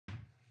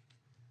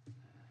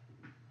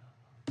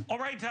All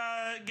right,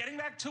 getting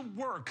back to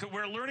work,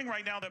 we're learning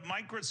right now that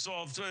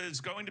Microsoft is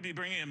going to be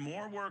bringing in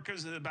more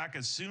workers back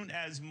as soon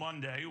as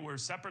Monday. We're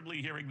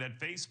separately hearing that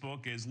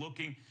Facebook is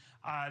looking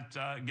at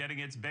getting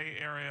its Bay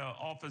Area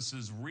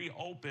offices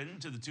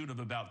reopened to the tune of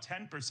about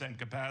 10%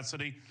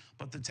 capacity.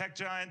 But the tech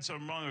giants are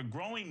among a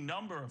growing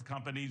number of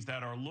companies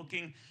that are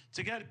looking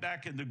to get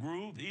back in the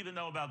groove, even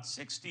though about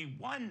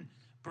 61%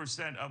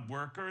 of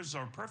workers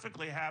are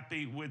perfectly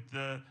happy with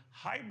the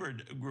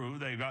hybrid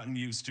groove they've gotten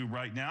used to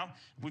right now.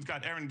 We've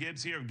got Erin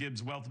Gibbs here of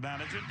Gibbs Wealth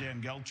Manager,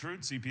 Dan Geltrude,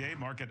 CPA,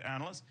 market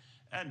analyst,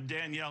 and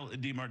Danielle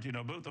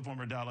DiMartino Booth, a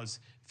former Dallas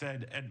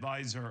Fed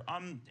advisor.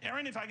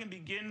 Erin, if I can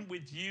begin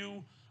with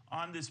you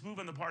on this move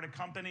on the part of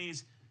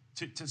companies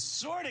to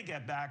sort of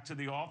get back to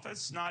the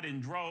office, not in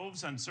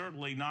droves and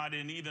certainly not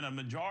in even a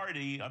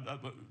majority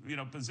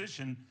of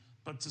position,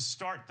 but to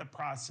start the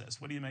process.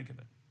 What do you make of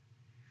it?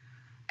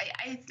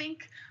 I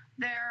think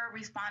they're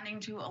responding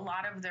to a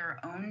lot of their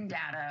own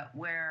data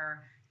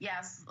where,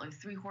 yes, like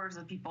 3/4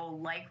 of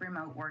people like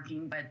remote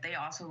working, but they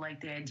also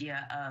like the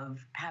idea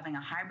of having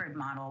a hybrid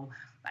model.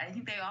 But I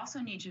think they also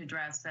need to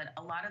address that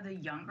a lot of the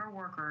younger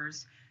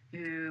workers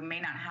who may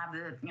not have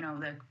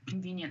the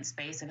convenient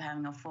space of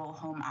having a full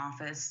home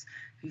office,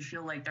 who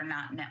feel like they're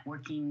not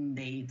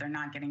networking, they're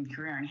not getting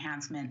career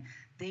enhancement,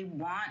 they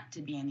want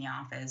to be in the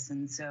office.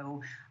 And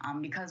so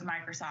because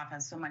Microsoft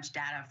has so much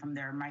data from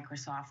their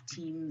Microsoft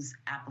Teams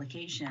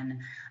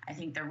application, I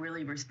think they're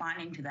really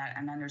responding to that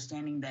and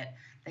understanding that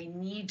they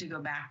need to go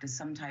back to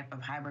some type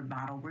of hybrid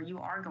model where you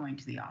are going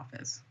to the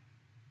office.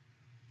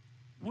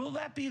 Will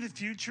that be the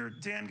future,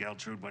 Dan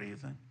Geltrude? What do you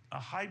think? A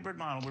hybrid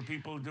model where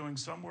people are doing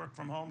some work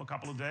from home a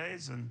couple of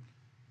days and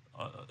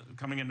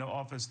coming into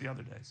office the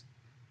other days?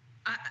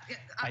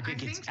 I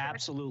think it's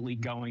absolutely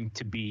going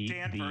to be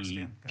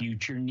the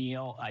future,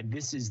 Neil.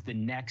 This is the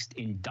next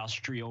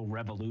industrial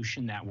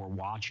revolution that we're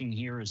watching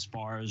here as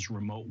far as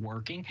remote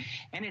working.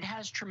 And it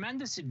has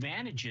tremendous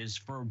advantages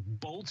for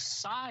both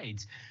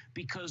sides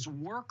because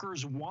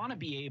workers want to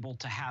be able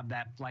to have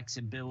that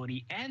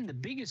flexibility. And the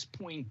biggest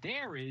point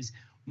there is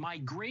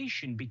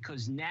migration,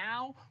 because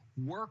now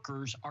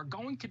workers are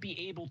going to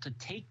be able to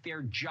take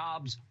their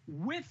jobs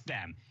with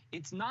them.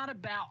 It's not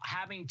about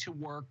having to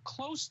work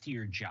close to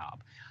your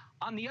job.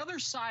 On the other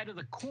side of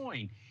the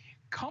coin,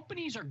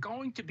 companies are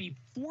going to be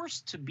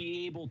forced to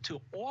be able to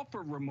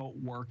offer remote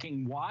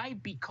working. Why?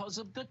 Because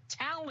of the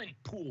talent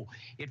pool.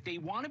 If they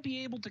want to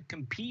be able to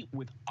compete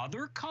with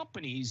other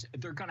companies,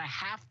 they're going to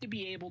have to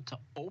be able to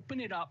open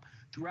it up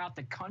throughout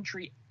the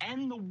country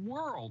and the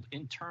world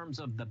in terms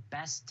of the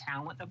best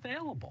talent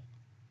available.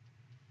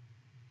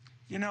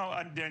 You know,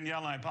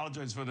 Danielle, I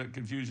apologize for the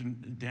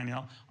confusion,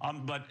 Danielle,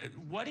 but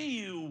what do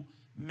you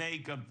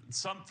make of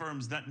some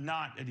firms that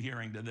not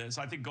adhering to this?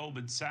 I think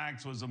Goldman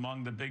Sachs was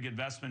among the big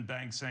investment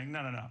banks saying,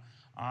 no,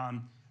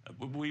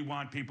 we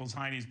want people's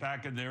heinies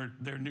back in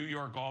their New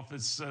York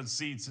office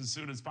seats as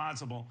soon as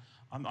possible.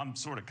 I'm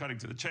sort of cutting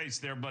to the chase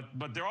there,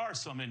 but there are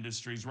some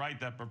industries, right,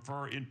 that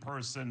prefer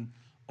in-person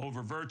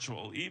over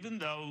virtual, even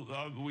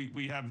though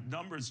we have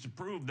numbers to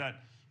prove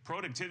that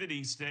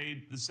productivity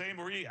stayed the same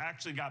or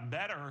actually got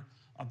better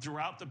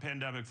throughout the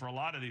pandemic for a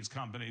lot of these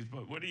companies.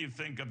 But what do you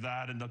think of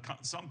that and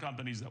some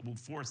companies that will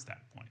force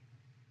that point?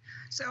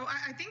 So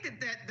I think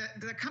that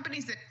the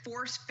companies that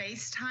force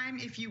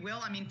FaceTime, if you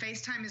will, I mean,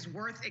 FaceTime is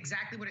worth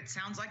exactly what it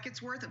sounds like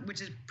it's worth, which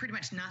is pretty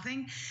much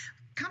nothing.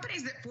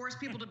 Companies that force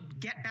people to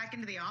get back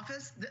into the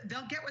office,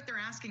 they'll get what they're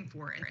asking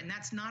for, and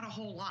that's not a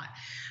whole lot.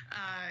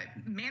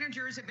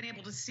 Managers have been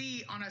able to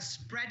see on a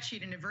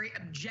spreadsheet in a very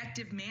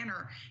objective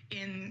manner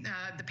in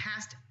the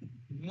past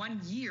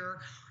 1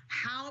 year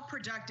how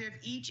productive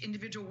each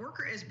individual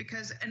worker is,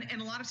 because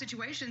in a lot of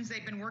situations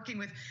they've been working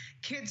with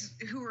kids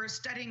who are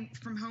studying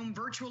from home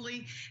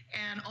virtually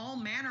and all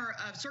manner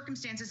of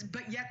circumstances,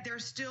 but yet they're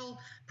still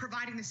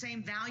providing the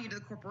same value to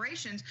the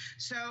corporations.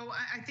 So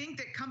I think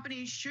that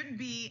companies should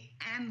be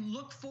and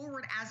look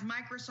forward, as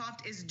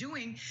Microsoft is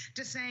doing,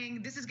 to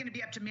saying this is going to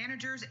be up to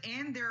managers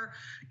and their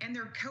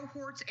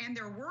cohorts and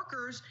their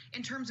workers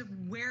in terms of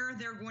where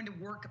they're going to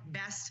work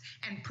best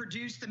and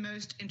produce the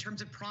most in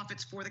terms of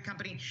profits for the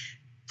company.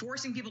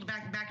 Forcing people to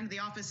back into the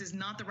office is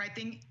not the right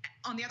thing.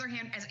 On the other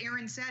hand, as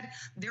Erin said,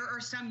 there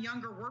are some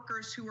younger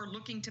workers who are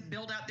looking to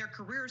build out their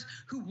careers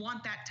who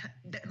want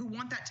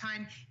that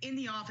time in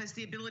the office,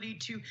 the ability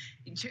to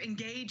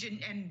engage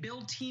and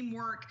build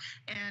teamwork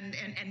and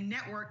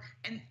network.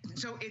 And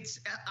so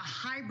it's a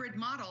hybrid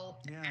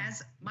model,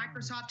 as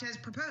Microsoft has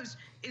proposed,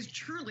 is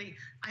truly,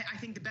 I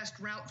think, the best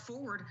route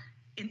forward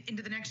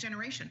into the next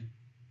generation.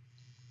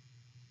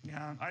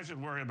 Yeah, I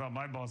should worry about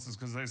my bosses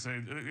because they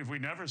say, if we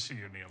never see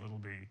you, Neil, it'll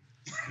be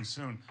too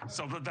soon.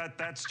 So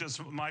that's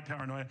just my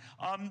paranoia.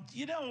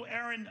 You know,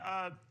 Erin,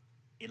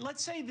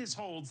 let's say this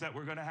holds that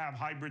we're going to have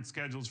hybrid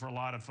schedules for a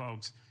lot of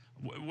folks,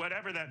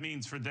 whatever that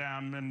means for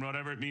them and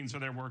whatever it means for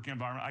their working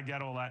environment. I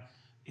get all that.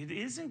 It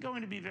isn't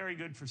going to be very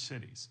good for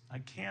cities. I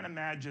can't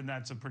imagine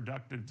that's a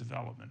productive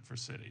development for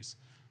cities.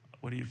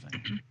 What do you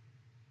think?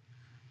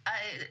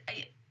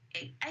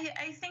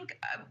 I think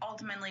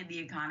ultimately the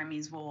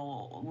economies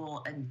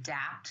will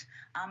adapt.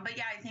 But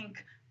yeah, I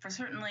think for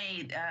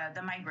certainly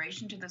the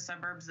migration to the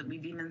suburbs that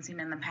we've even seen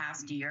in the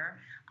past year,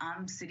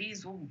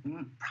 cities will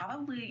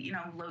probably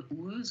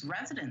lose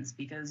residents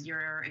because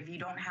if you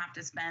don't have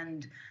to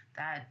spend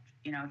that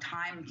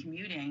time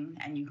commuting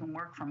and you can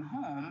work from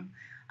home,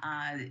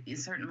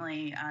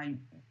 certainly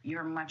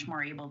you're much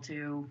more able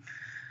to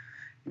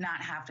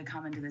not have to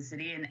come into the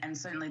city, and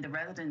certainly the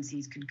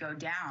residencies could go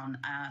down.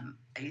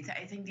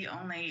 I think the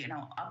only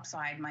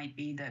upside might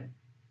be that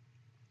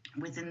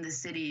within the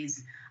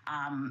cities,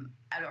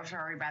 or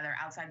sorry, rather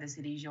outside the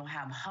cities, you'll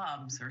have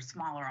hubs or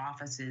smaller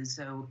offices.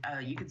 So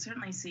you could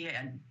certainly see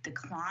a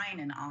decline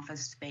in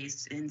office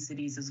space in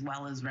cities as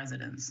well as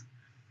residents.